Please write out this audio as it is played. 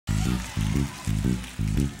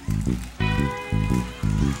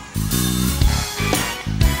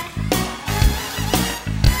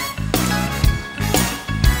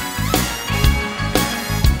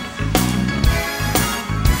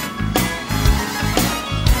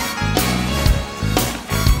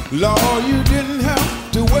Lord, you didn't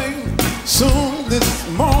have to wait soon this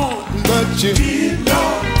morning, but you did,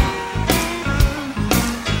 Lord.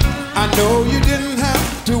 I know you didn't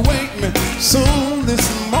have to wake me soon this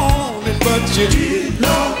morning, but you did,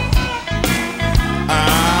 Lord.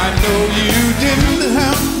 I know you didn't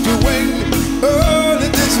have to wake me early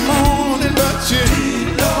this morning, but you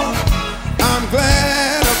did, Lord. I'm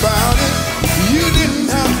glad about it. You didn't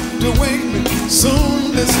have to wake me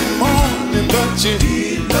soon this morning, but you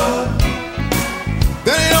did, Lord.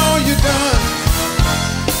 That ain't all you done.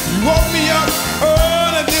 You woke me up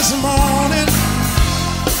early this morning.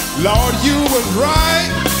 Lord, you was right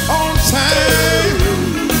on time.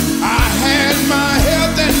 I had my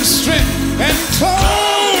health and strength and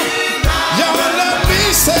clothes. Y'all let me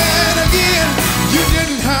say it again. You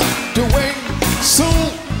didn't have to wait soon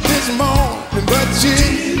this morning, but you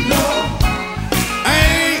did, Lord. I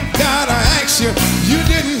ain't gotta ask you. You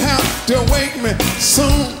didn't have to wake me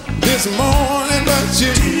soon this morning, but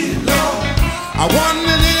you did, Lord. I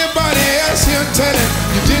wonder if anybody else here tell it.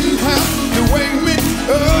 You didn't have to wake me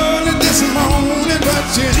early this morning, but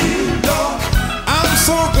you did, Lord. I'm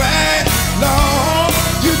so glad, Lord,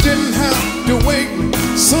 you didn't have to wake me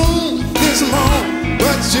soon this morning,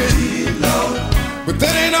 but you did, Lord. But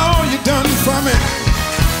that ain't all you done for me.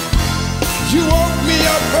 You woke me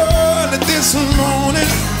up early this morning.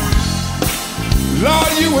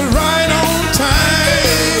 Lord, you were right on time.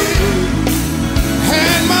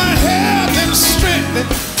 Had my health and strength and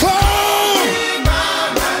clothes.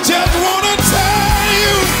 Just wanna tell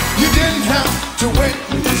you, you didn't have to wait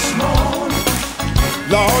this morning.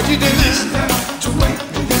 Lord, you didn't have to wait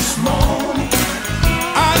this morning.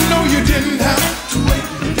 I know you didn't have to wait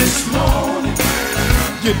this morning.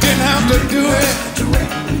 You didn't have to do it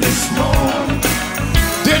this morning.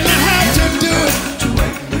 Didn't have to do it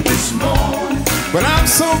this morning. But I'm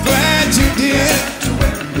so glad you did.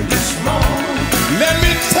 Let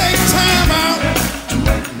me take time out.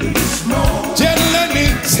 Just let me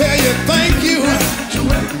tell you thank you.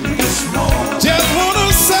 Just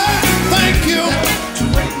wanna say thank you.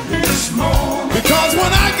 Because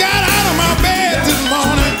when I got out of my bed this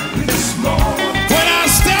morning, when I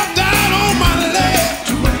stepped out on my leg,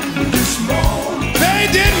 they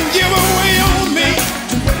didn't give away on me.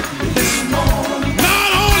 Not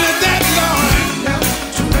only that, Lord,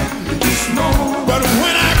 but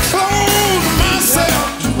when I closed myself,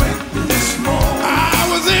 I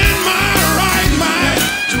was in my right mind.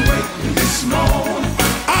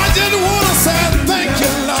 I just want to say thank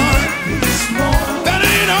you, Lord. That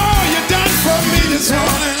ain't all you done for me this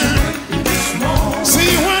morning.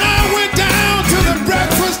 See, when I went down to the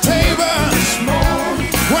breakfast table,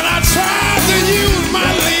 when I tried to use my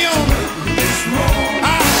limb,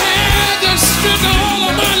 I had to strip all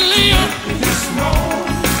of my limb.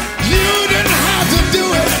 You didn't have to do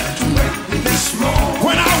it.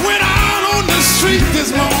 When I went out on the street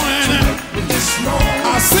this morning,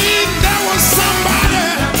 I seen there was somebody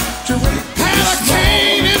had a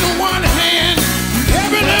cane in one hand,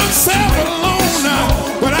 helping himself alone.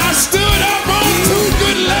 But I stood up on two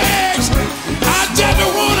good legs. I just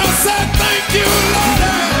wanna say thank you, Lord.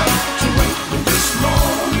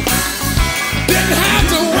 Didn't have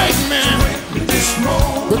to wait, man.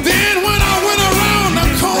 But then when I went around the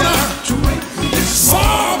corner,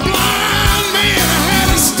 saw a blind man had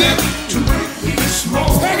a stick,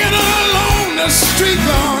 taking along the street,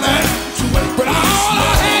 Lord. But all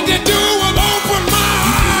I had to do was open my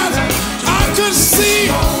eyes. I could see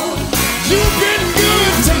you've been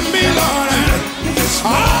good to me, Lord.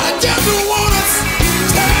 I just wanna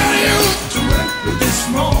tell you,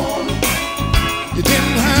 you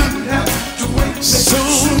didn't have to wait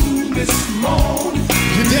soon this morning.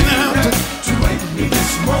 You didn't have to wait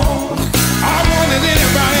this morning. I wanted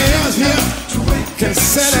anybody else here can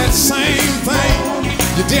say that same thing.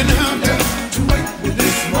 You didn't have to wait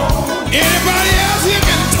this morning. Anybody else here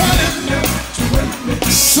can tell it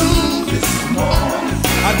soon this morning.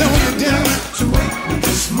 I know you didn't have to wait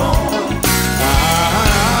this morning.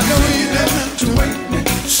 I know you didn't have to wait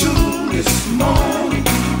soon this morning.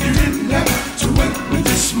 You didn't have to wait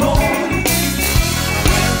this morning.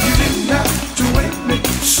 You didn't have to wait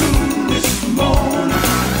soon this morning.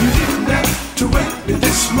 You didn't have to wait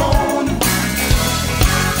this morning.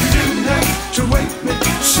 You didn't have to wait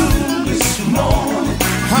soon.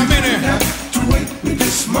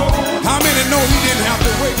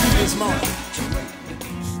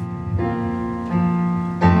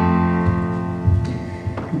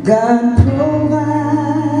 God provides,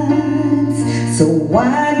 so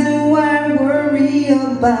why do I worry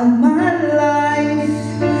about my life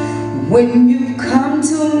when you've come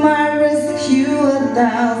to my rescue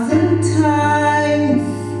 1,000 times?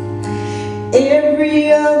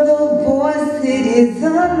 Every other voice, it is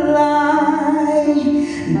a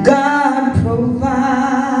lie. God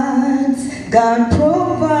provides, God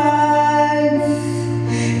provides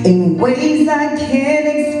in ways I can't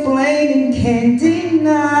explain and can't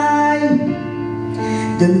deny.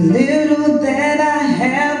 The little that I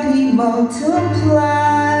have, He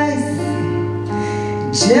multiplies.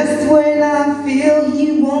 Just when I feel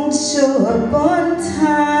He won't show up on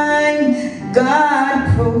time,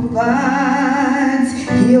 God provides,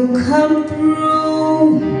 He'll come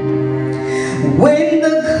through. When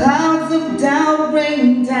the clouds of doubt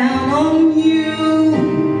rain down on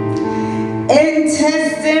you and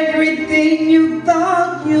test everything you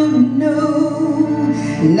thought you knew,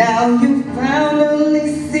 now you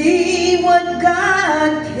finally see what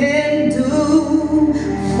God can do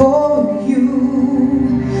for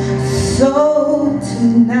you. So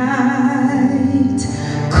tonight,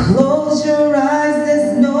 close your eyes,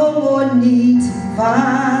 there's no more need to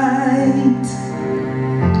fight.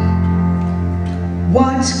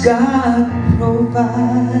 Watch God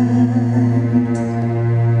provide.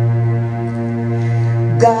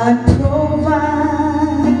 God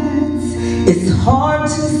provides. It's hard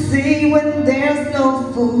to see when there's no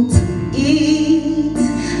food to eat,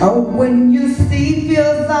 or when you see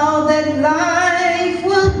feels all that life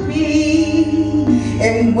will be.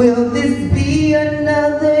 And will this be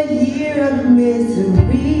another year of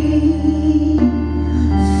misery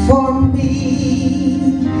for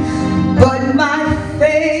me? But my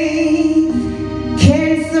faith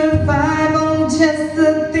can't survive on just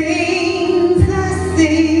the things I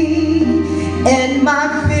see, and my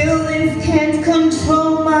feelings can't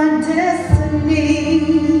control my destiny.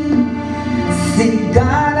 See,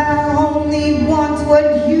 God, I only want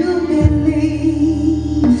what you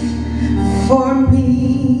believe for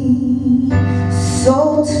me.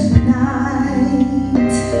 So tonight,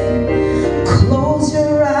 close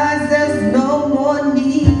your eyes, there's no more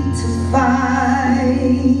need to fight.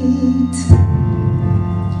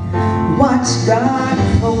 Watch God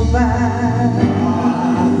provide.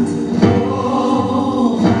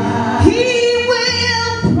 He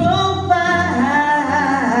will provide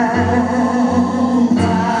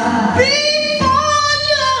before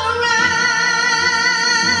your eyes.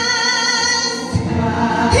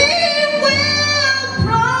 He will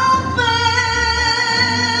provide.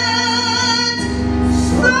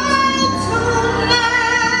 So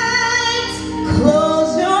tonight,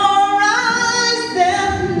 close your eyes,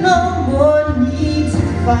 there's no more need to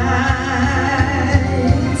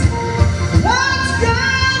fight. Watch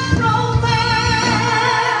God provide.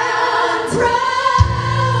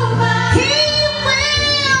 He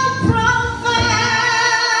will provide.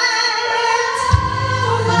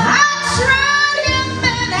 I tried Him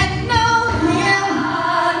and I know Him.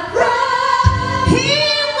 He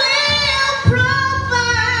will provide.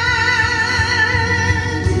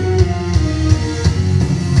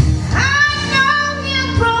 I know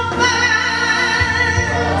He'll provide.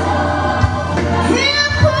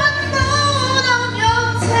 He'll put food on your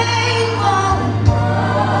table.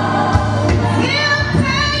 He'll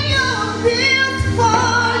pay your bills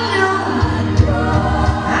for you.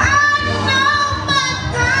 I know my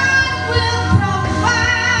God will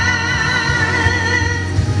provide.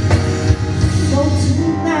 So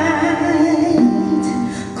tonight,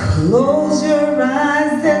 close your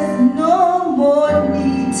eyes, there's no more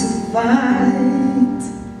need to fight.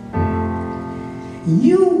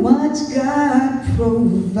 You watch God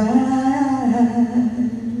provide.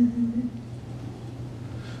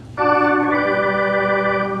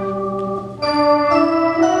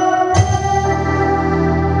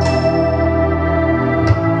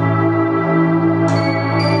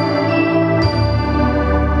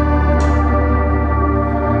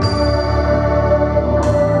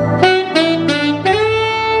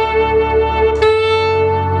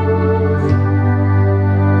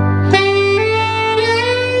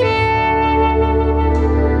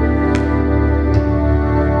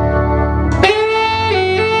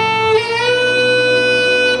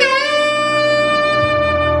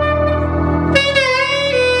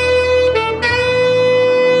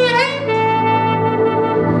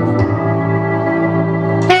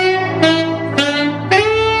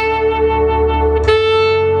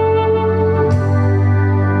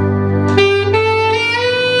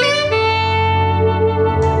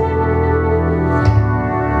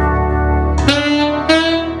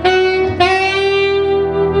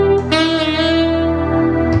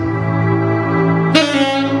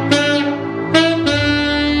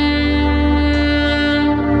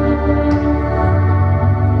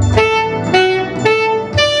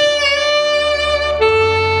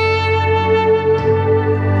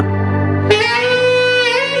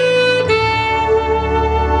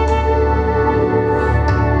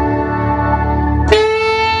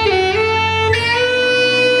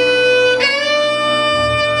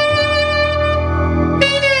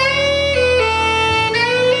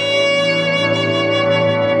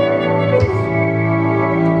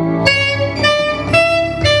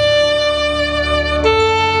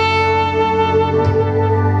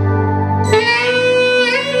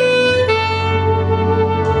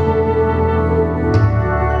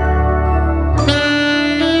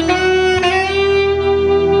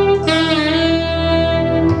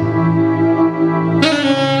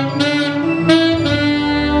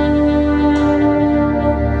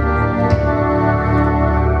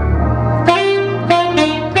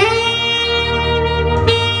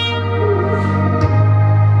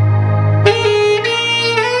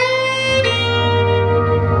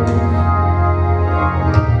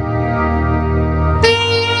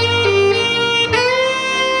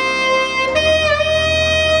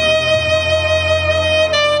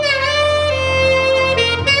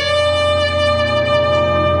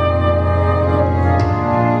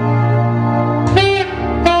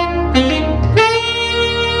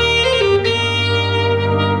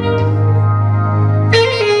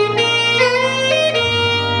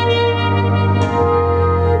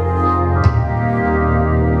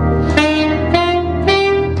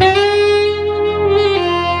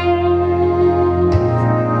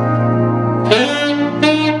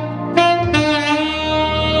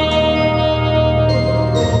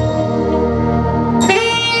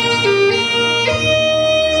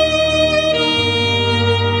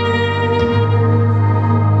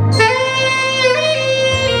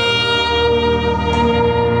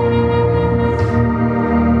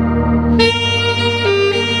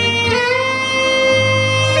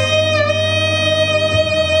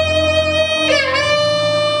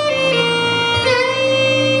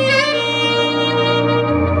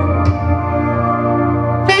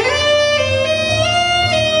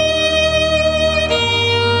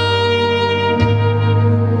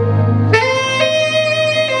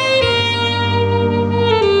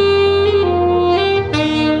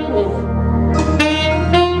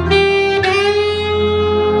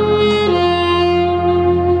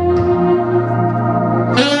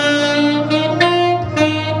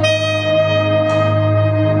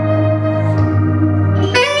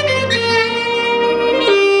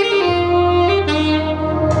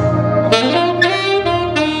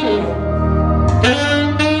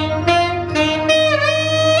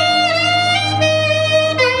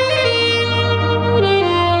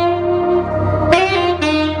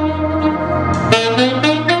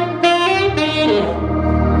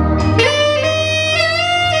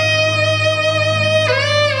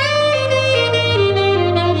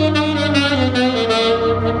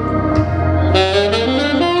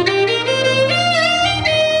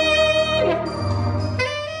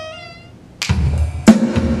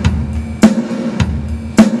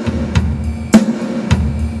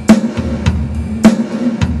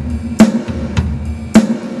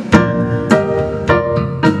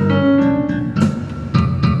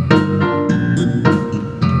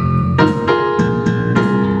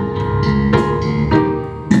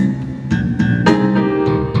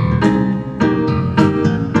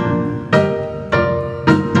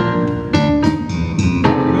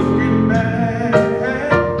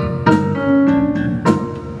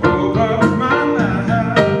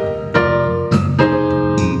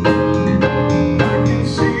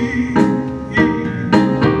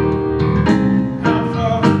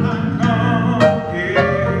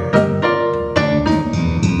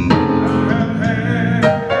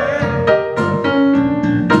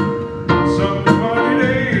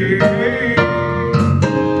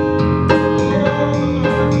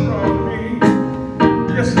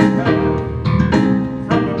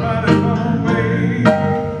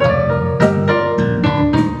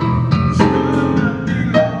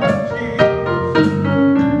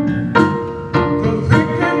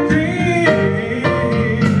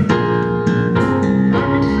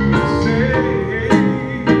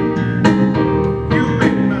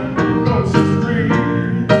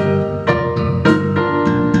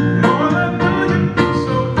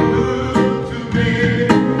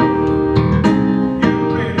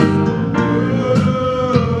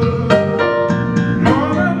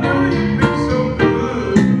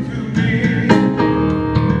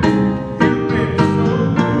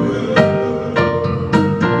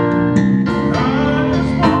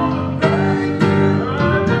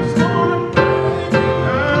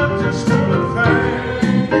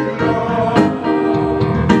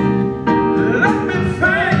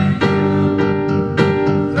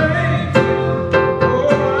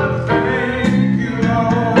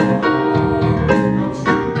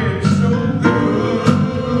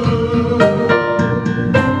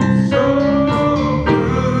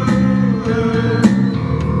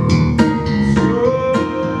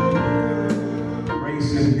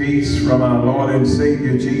 from our Lord and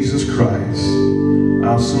Savior Jesus Christ,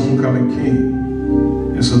 our soon-coming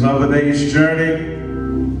King. It's another day's journey,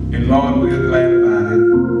 and Lord, we're glad about it.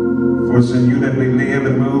 For it's in you that we live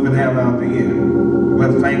and move and have our being.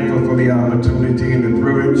 We're thankful for the opportunity and the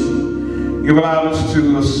privilege you've allowed us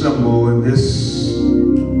to assemble in this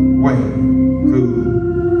way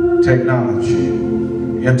through technology,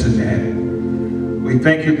 internet. We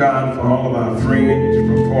thank you, God, for all of our friends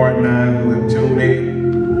from far and nigh who have tuned in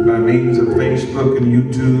by means of Facebook and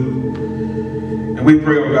YouTube. And we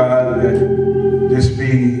pray, oh God, that this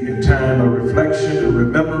be a time of reflection and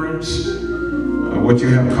remembrance of what you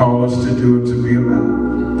have called us to do and to be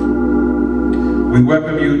about. We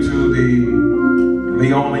welcome you to the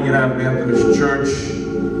Leona United Methodist Church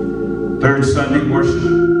third Sunday worship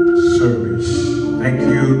service. Thank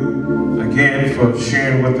you again for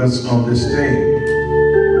sharing with us on this day.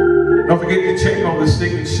 Don't forget to check on the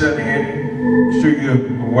sick and shut in. Make sure you're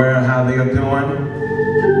aware of how they are doing.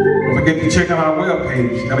 Don't forget to check out our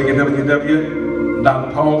webpage,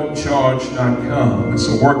 www.paulincharge.com. It's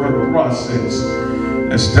a work in process.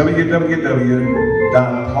 That's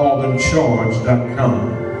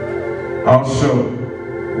www.paulincharge.com. Also,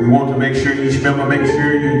 we want to make sure each member make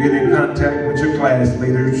sure you get in contact with your class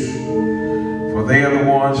leaders, for they are the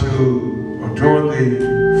ones who are doing the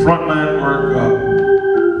frontline work of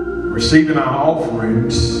receiving our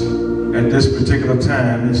offerings at this particular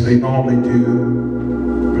time, as they normally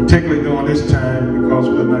do, particularly during this time because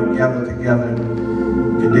we're not gathered together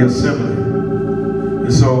in the assembly.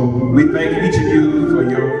 And so we thank each of you for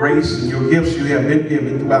your grace and your gifts you have been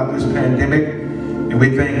given throughout this pandemic, and we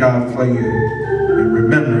thank God for you in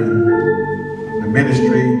remembering the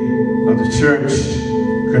ministry of the church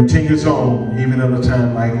continues on even in a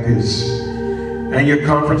time like this. And your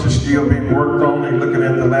conference is still being worked on and looking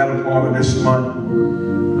at the latter part of this month.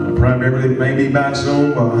 Primarily maybe by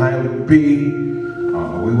Zoom or how it would be.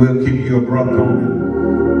 We will keep you abreast on it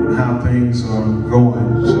and how things are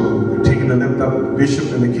going. So continue to lift up the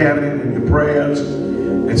bishop and the cabinet in your prayers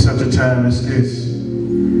at such a time as this.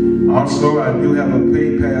 Also, I do have a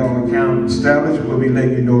PayPal account established. We'll be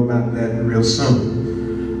letting you know about that real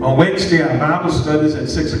soon. On Wednesday, our Bible studies at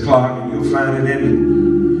 6 o'clock, and you'll find it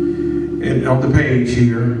on the page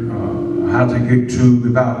here, how to get to the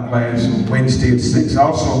Bible class on Wednesday at 6.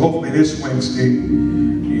 Also, hopefully this Wednesday,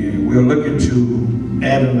 we're looking to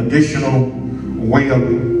add an additional way of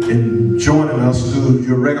joining us through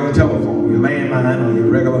your regular telephone, your landline or your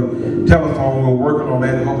regular telephone. We're working on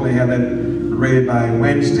that. Hopefully have that ready by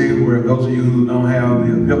Wednesday, where those of you who don't have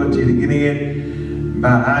the ability to get in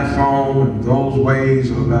by iPhone and those ways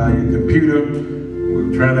or by your computer,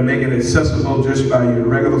 we're trying to make it accessible just by your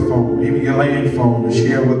regular phone, even your land phone, to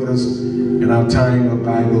share with us in our time of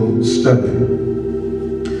Bible study.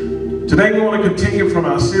 Today we want to continue from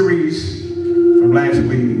our series from last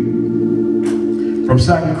week, from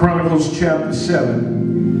 2 Chronicles chapter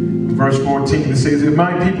 7, verse 14. It says, "If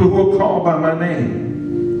my people who are called by my name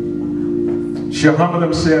shall humble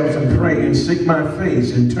themselves and pray and seek my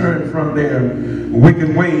face and turn from their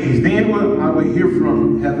wicked ways, then I will hear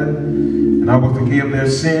from heaven, and I will forgive their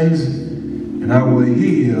sins, and I will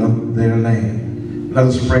heal their land." Let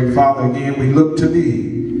us pray. Father, again, we look to thee,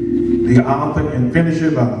 the author and finisher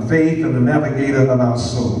of our faith and the navigator of our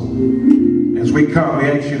soul. As we come, we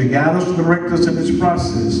ask you to guide us and direct us in this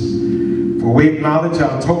process, for we acknowledge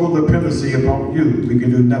our total dependency upon you. We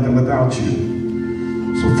can do nothing without you.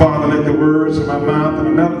 So, Father, let the words of my mouth and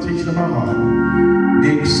the meditation of my heart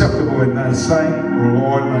be acceptable in thy sight, O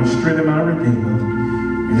Lord, my strength and my redeemer.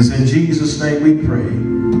 It is in Jesus' name we pray.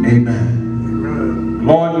 Amen. Amen.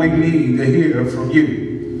 Lord, we need to hear from you.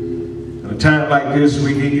 At a time like this,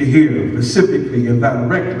 we need to hear specifically and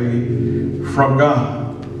directly from God.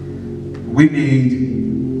 We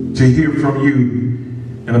need to hear from you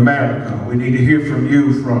in America. We need to hear from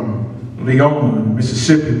you from Leona,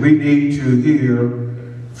 Mississippi. We need to hear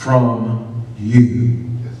from you.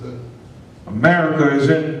 Yes, sir. America is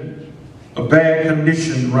in a bad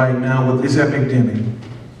condition right now with this epidemic.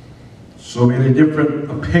 So many different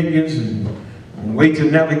opinions and ways to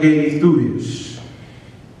navigate through this.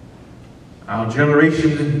 Our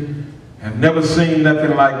generation have never seen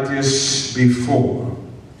nothing like this before.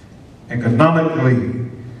 Economically,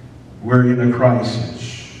 we're in a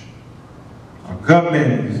crisis. Our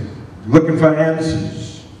government is looking for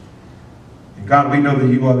answers. And God, we know that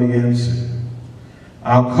you are the answer.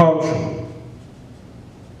 Our culture,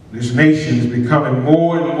 this nation is becoming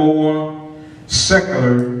more and more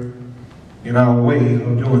secular in our way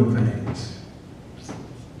of doing things.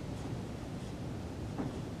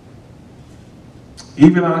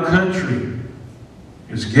 Even our country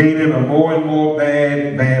is gaining a more and more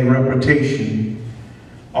bad reputation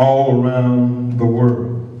all around the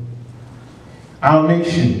world. Our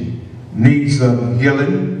nation needs a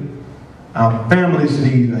healing. Our families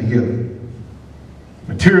need a healing.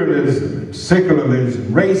 Materialism,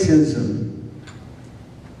 secularism, racism,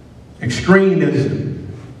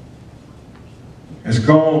 extremism has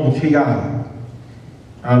gone chaotic.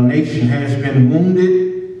 Our nation has been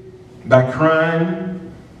wounded by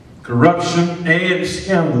crime, corruption, and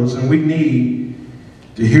scandals, and we need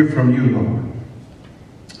to hear from you, Lord.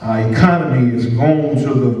 Our economy is gone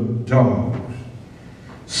to the dogs.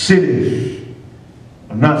 Cities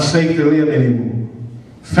are not safe to live anymore.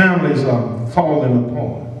 Families are falling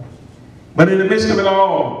apart. But in the midst of it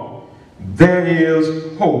all, there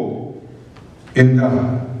is hope in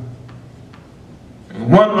God.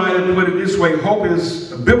 And one writer put it this way: hope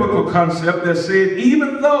is a biblical concept that says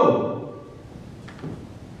even though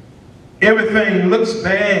everything looks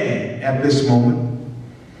bad at this moment,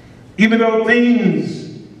 even though things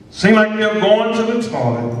seem like they're going to the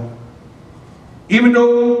toilet, even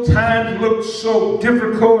though times look so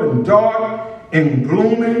difficult and dark and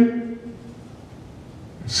gloomy,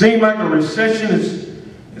 it seems like a recession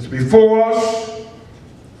is before us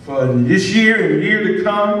for this year and year to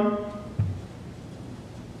come,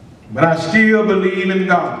 but I still believe in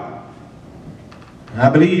God. And I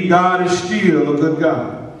believe God is still a good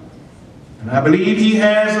God. And I believe He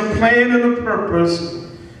has a plan and a purpose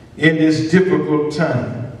in this difficult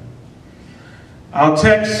time. Our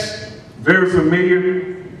text, very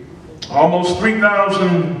familiar, almost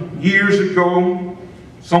 3,000 years ago,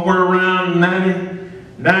 somewhere around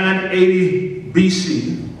 980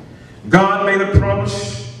 BC, God made a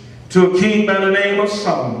promise to a king by the name of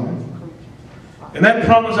Solomon. And that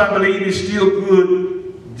promise, I believe, is still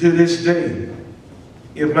good to this day.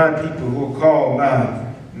 If my people who are called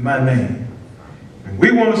by my name. And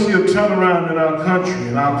we want to see a turnaround in our country,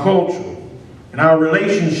 in our culture, in our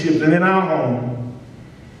relationships, and in our home.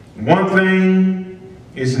 One thing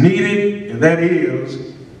is needed, and that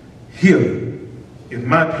is healing. If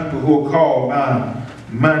my people who are called by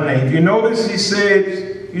my name. If you notice, he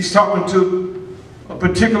said, he's talking to a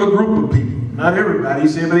particular group of people. Not everybody. He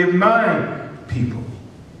said, but if my people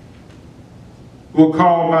who are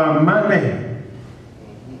called by my name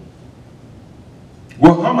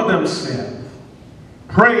will humble themselves,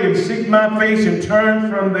 pray and seek my face and turn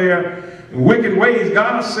from their wicked ways,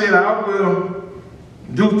 God said, I will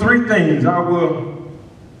do three things. I will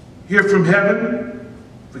hear from heaven,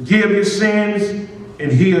 forgive your sins,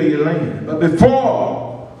 and heal your land. But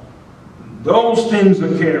before those things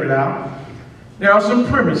are carried out, there are some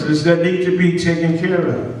premises that need to be taken care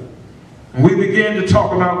of. And we began to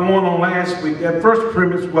talk about one on last week. That first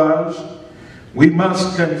premise was we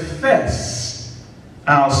must confess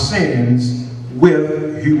our sins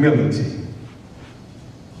with humility.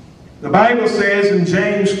 The Bible says in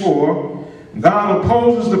James 4, God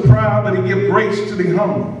opposes the proud, but He gives grace to the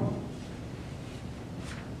humble.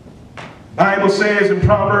 The Bible says in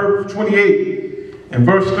Proverbs 28 and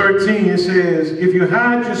verse 13, it says, if you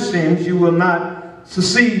hide your sins, you will not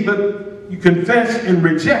succeed, but you confess and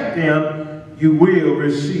reject them, you will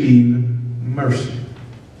receive mercy.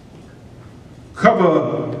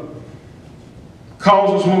 Cover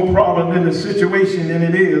causes more problem in the situation than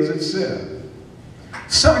it is itself.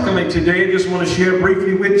 Secondly, today, I just want to share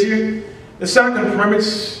briefly with you the second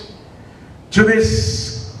premise to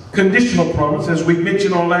this conditional promise. As we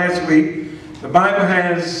mentioned on last week, the Bible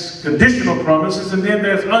has conditional promises, and then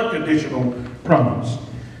there's unconditional promise.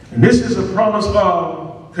 And this is a promise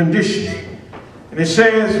of condition. And it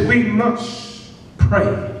says we must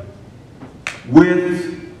pray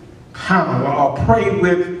with power, or pray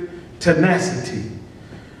with tenacity.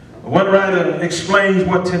 One writer explains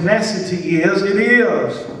what tenacity is. It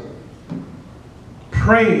is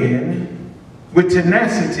praying with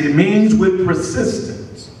tenacity. It means with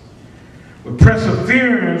persistence, with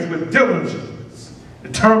perseverance, with diligence,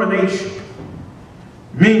 determination.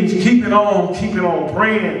 It means keeping on,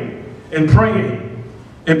 praying and praying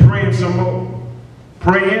and praying some more.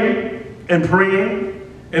 Praying and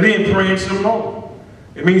praying and then praying some more.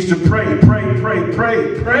 It means to pray.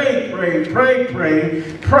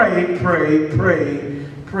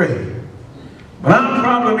 But our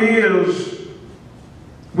problem is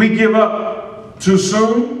we give up too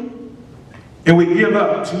soon and we give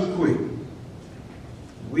up too quick.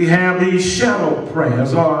 We have these shallow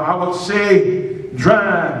prayers, or I would say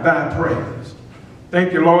drive-by prayers.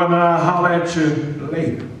 Thank you, Lord, and I'll holler at you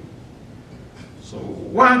later. So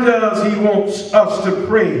why does He want us to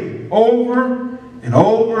pray over and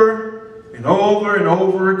over and over and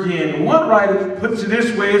over again? One writer puts it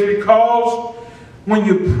this way: is because when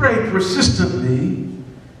you pray persistently,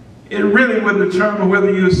 it really will determine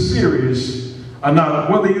whether you're serious or not,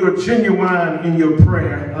 whether you're genuine in your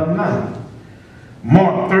prayer or not.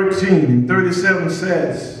 Mark 13:37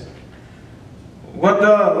 says, what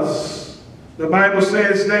does the Bible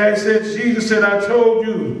says there? It says, Jesus said, I told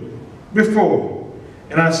you before,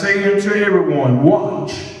 and I say unto everyone,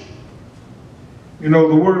 watch. You know,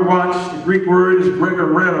 the word watch, the Greek word is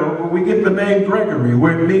Gregoretto, but we get the name Gregory,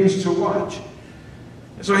 where it means to watch.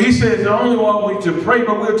 And so he says, not only are we to pray,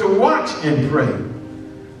 but we're to watch and pray.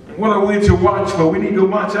 And what are we to watch for? We need to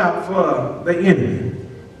watch out for the enemy.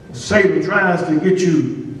 Satan tries to get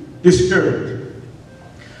you discouraged.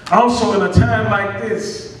 Also, in a time like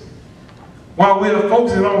this, while we are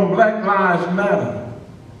focusing on Black Lives Matter,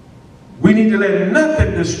 we need to let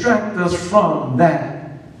nothing distract us from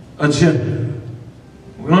that agenda.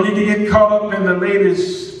 We don't need to get caught up in the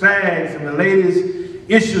latest fads and the latest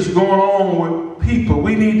issues going on with people.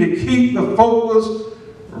 We need to keep the focus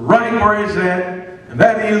right where it's at, and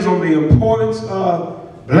that is on the importance of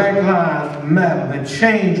Black Lives Matter, that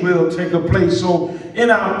change will take a place. So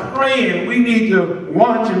in our praying, we need to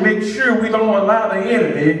watch and make sure we don't allow the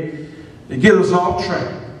enemy to get us off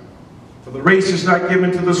track. For the race is not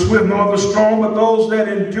given to the swift nor the strong, but those that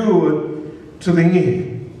endure to the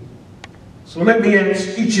end. So let me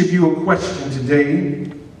ask each of you a question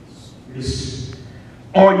today.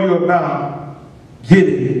 Are you about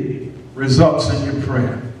getting results in your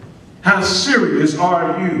prayer? How serious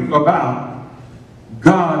are you about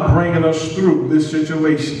God bringing us through this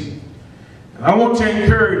situation? And I want to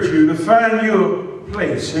encourage you to find your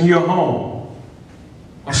place in your home,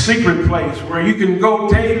 a secret place where you can go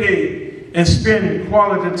daily and spend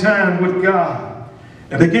quality time with God.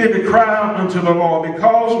 And begin to cry out unto the Lord,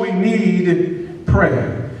 because we need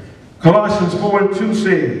prayer. Colossians 4:2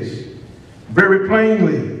 says, very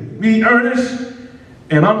plainly, be earnest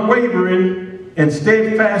and unwavering and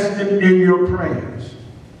steadfast in your prayers.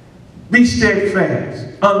 Be steadfast,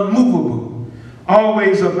 unmovable,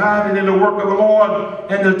 always abiding in the work of the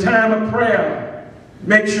Lord and the time of prayer.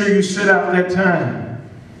 Make sure you sit out that time.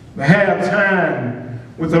 Have time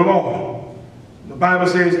with the Lord. The Bible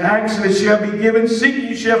says, ask and it shall be given, seek and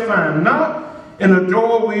you shall find, knock and the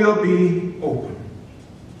door will be open.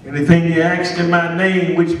 Anything you ask in my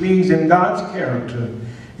name, which means in God's character,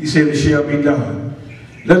 he said it shall be done.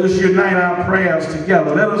 Let us unite our prayers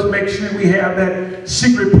together. Let us make sure we have that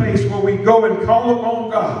secret place where we go and call upon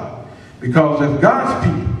God. Because if God's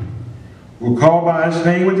people will call by his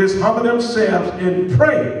name and just humble themselves and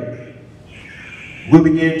pray, we'll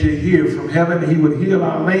begin to hear from heaven. He would heal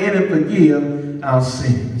our land and forgive our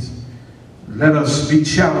sins. Let us be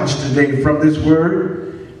challenged today from this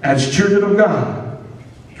word as children of God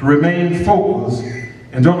to remain focused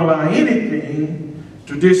and don't allow anything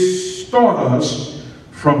to distort us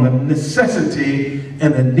from the necessity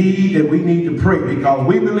and the need that we need to pray, because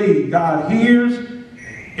we believe God hears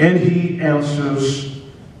and he answers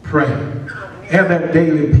prayer. Have that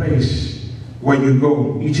daily place where you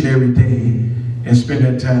go each and every day and spend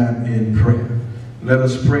that time in prayer. Let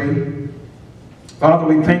us pray. Father,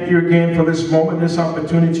 we thank you again for this moment, this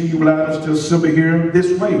opportunity you allowed us to assemble here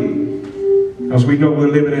this way, because we know we're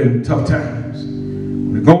living in tough times.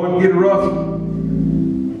 When the going get rough,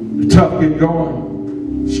 the tough get going.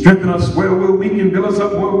 Strengthen us where we're weak and build us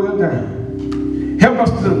up where we're down. Help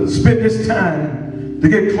us to spend this time to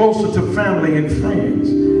get closer to family and friends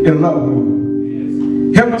and loved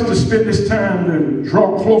ones. Help us to spend this time to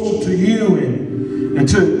draw closer to you and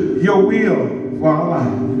to your will for our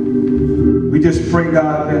life. We just pray,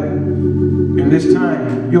 God, that in this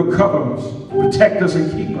time you'll cover us, protect us,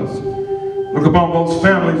 and keep us. Look upon those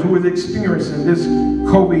families who are experiencing this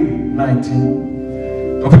COVID-19.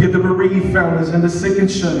 Don't forget the bereaved families and the sick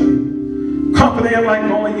and shut in. Comfort them like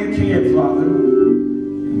only you can, Father.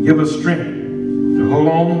 And give us strength to hold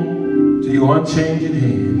on to your unchanging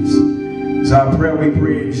hands. It's our prayer we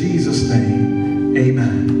pray in Jesus' name.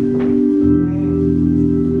 Amen.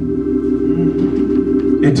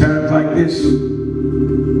 In times like this,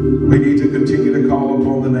 we need to continue to call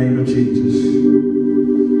upon the name of Jesus.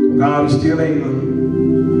 God is still able.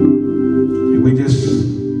 And we just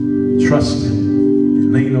trust him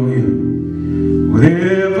and lean on him.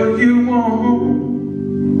 Whatever you want,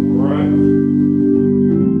 right,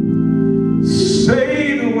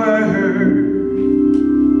 say the word,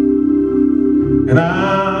 and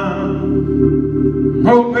I'll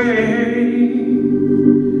obey.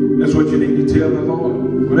 That's what you need to tell the Lord.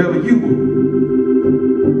 Whatever you want.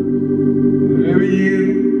 Wherever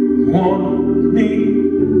you want me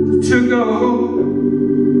to go,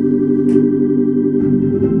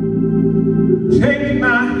 take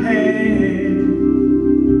my hand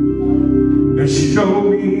and show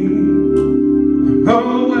me the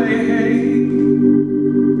way.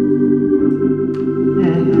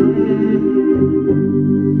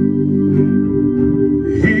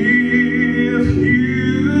 If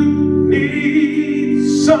you need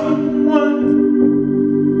someone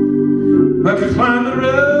that can climb the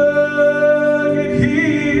rugged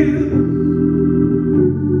hill,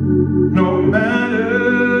 no matter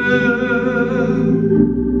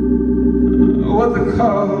what the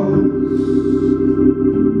cost,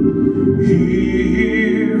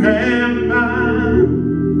 here am I.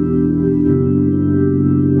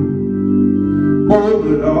 Oh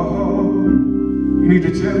Lord, you need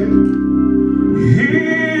to tell him,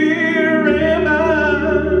 here am I.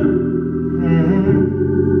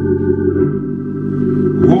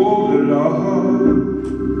 Oh Lord,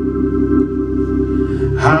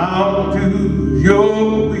 how do your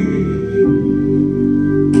will?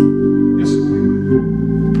 Yes,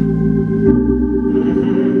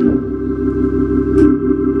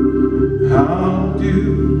 how do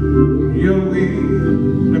your will?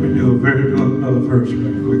 Let me do another verse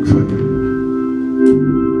right quick for you.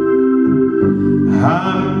 I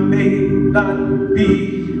may not be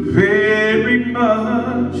very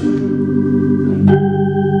much,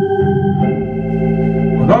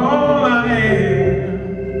 but all I am,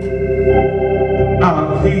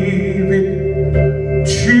 I'll give it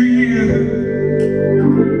to you.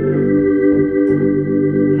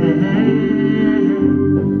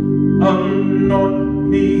 Anoint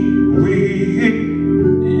me with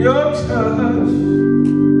your touch,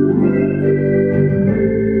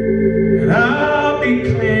 and I'll be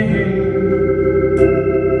clean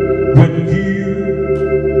when you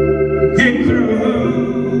get through.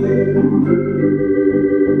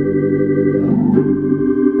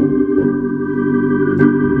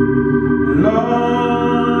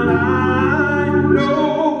 Lord, I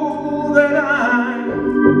know that I've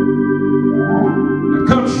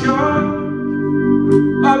come short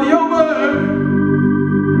of your word.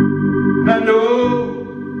 And I know,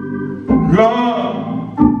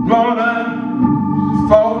 Lord, I've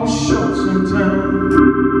fallen short sometimes,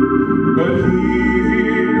 but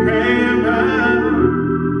here am I.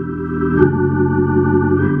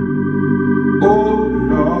 Oh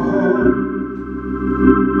Lord,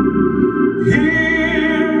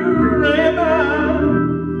 here am I.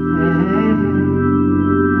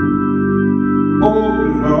 Oh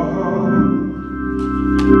Lord,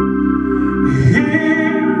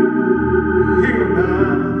 here am I.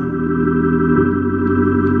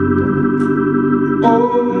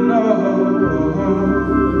 Oh Lord,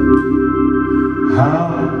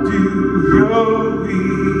 how do your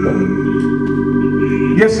will?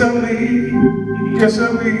 Yes, I will. Yes, I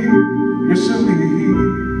will. Yes, I will.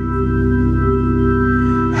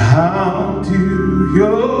 How do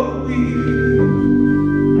your will?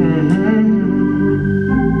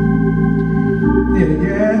 Yeah,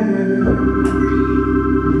 yeah.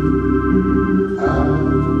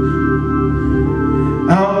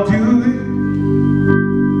 I'll do it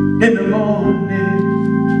in the morning.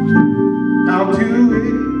 I'll do it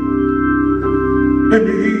in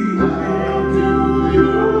the evening.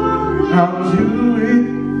 I'll do it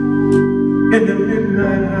in the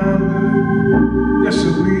midnight hour. Yes, I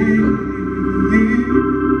will.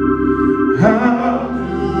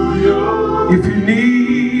 If you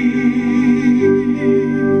need,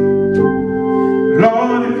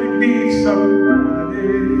 Lord, if you need somebody,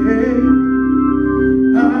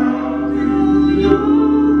 I'll do your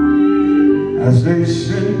will. As they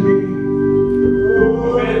send me,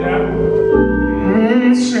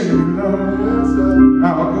 send me, Lord,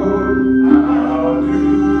 I'll go. I'll do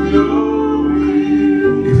your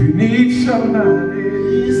will. If you need somebody,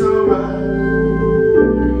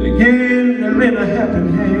 again, to lend a helping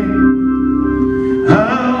hand,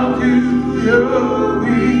 I'll do your will.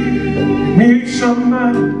 You need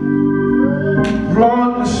somebody,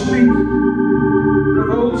 Lord, to speak for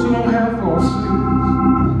those who don't have voices.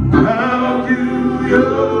 I'll do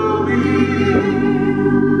your will.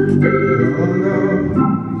 Oh Lord,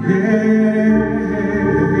 yeah.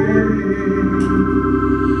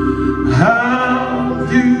 I'll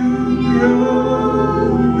do your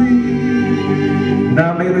will.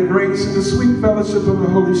 Now may the grace and the sweet fellowship of the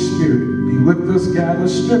Holy Spirit be with us, guide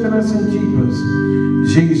us, strengthen us, and keep us.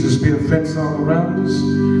 Jesus, be a fence all around us.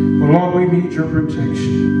 Well, Lord, we need your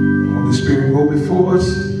protection. Holy Spirit, go before us.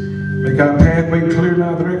 Make our pathway clear and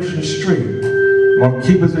our direction straight. Lord,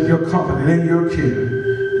 keep us in your comfort and in your care.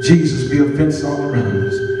 Jesus, be a fence all around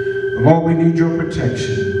us. Lord, we need your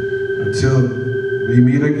protection until we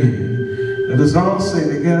meet again. Let us all say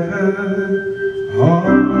together, oh, oh,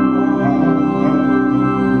 oh, oh.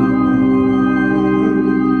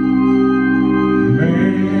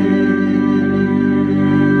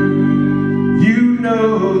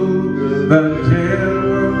 know that